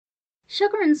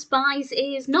Sugar and Spies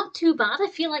is not too bad. I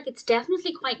feel like it's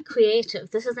definitely quite creative.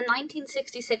 This is a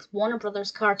 1966 Warner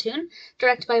Brothers cartoon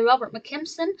directed by Robert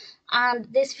McKimson, and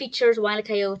this features Wile E.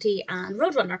 Coyote and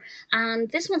Roadrunner. And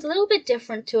this one's a little bit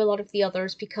different to a lot of the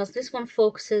others because this one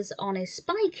focuses on a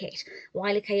spy kit.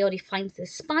 Wile E. Coyote finds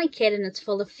this spy kit and it's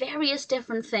full of various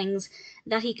different things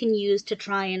that he can use to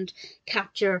try and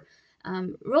capture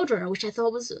Roadrunner, which I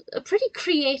thought was a pretty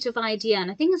creative idea, and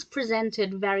I think it's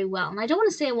presented very well. And I don't want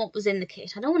to say what was in the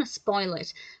kit, I don't want to spoil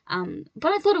it,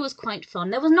 but I thought it was quite fun.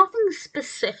 There was nothing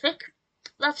specific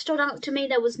that stood out to me.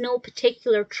 There was no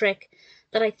particular trick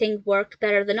that I think worked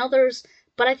better than others,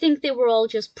 but I think they were all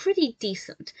just pretty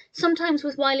decent. Sometimes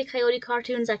with Wile E. Coyote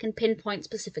cartoons I can pinpoint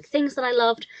specific things that I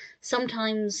loved.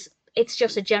 Sometimes it's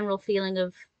just a general feeling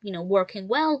of, working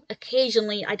well.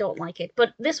 Occasionally I don't like it,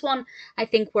 but this one I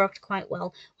think worked quite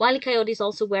well. Wile E. Coyote is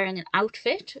also wearing an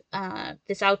outfit.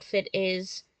 This outfit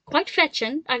is quite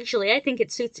fetching, actually. I think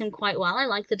it suits him quite well. I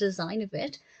like the design of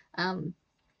it.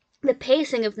 The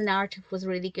pacing of the narrative was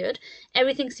really good.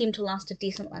 Everything seemed to last a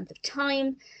decent length of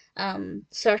time.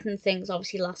 Certain things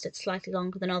obviously lasted slightly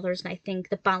longer than others, and I think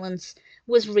the balance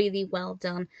was really well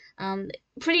done.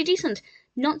 Pretty decent.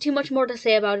 Not too much more to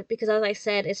say about it because, as I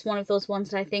said, it's one of those ones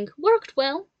that I think worked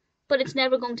well, but it's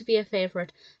never going to be a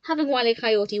favourite. Having Wile E.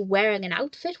 Coyote wearing an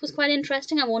outfit was quite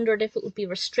interesting. I wondered if it would be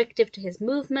restrictive to his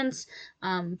movements,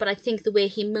 but I think the way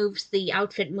he moves, the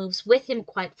outfit moves with him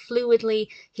quite fluidly.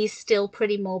 He's still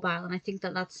pretty mobile, and I think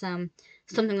that that's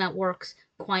something that works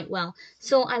quite well.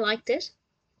 So I liked it.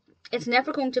 It's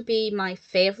never going to be my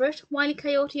favourite Wile E.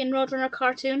 Coyote and Roadrunner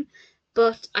cartoon,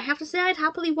 but I have to say I'd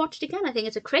happily watch it again. I think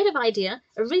it's a creative idea,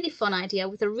 a really fun idea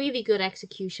with a really good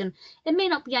execution. It may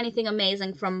not be anything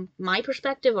amazing from my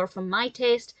perspective or from my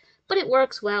taste, but it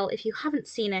works well. If you haven't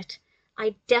seen it,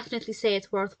 I definitely say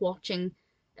it's worth watching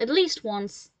at least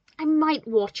once. I might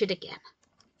watch it again.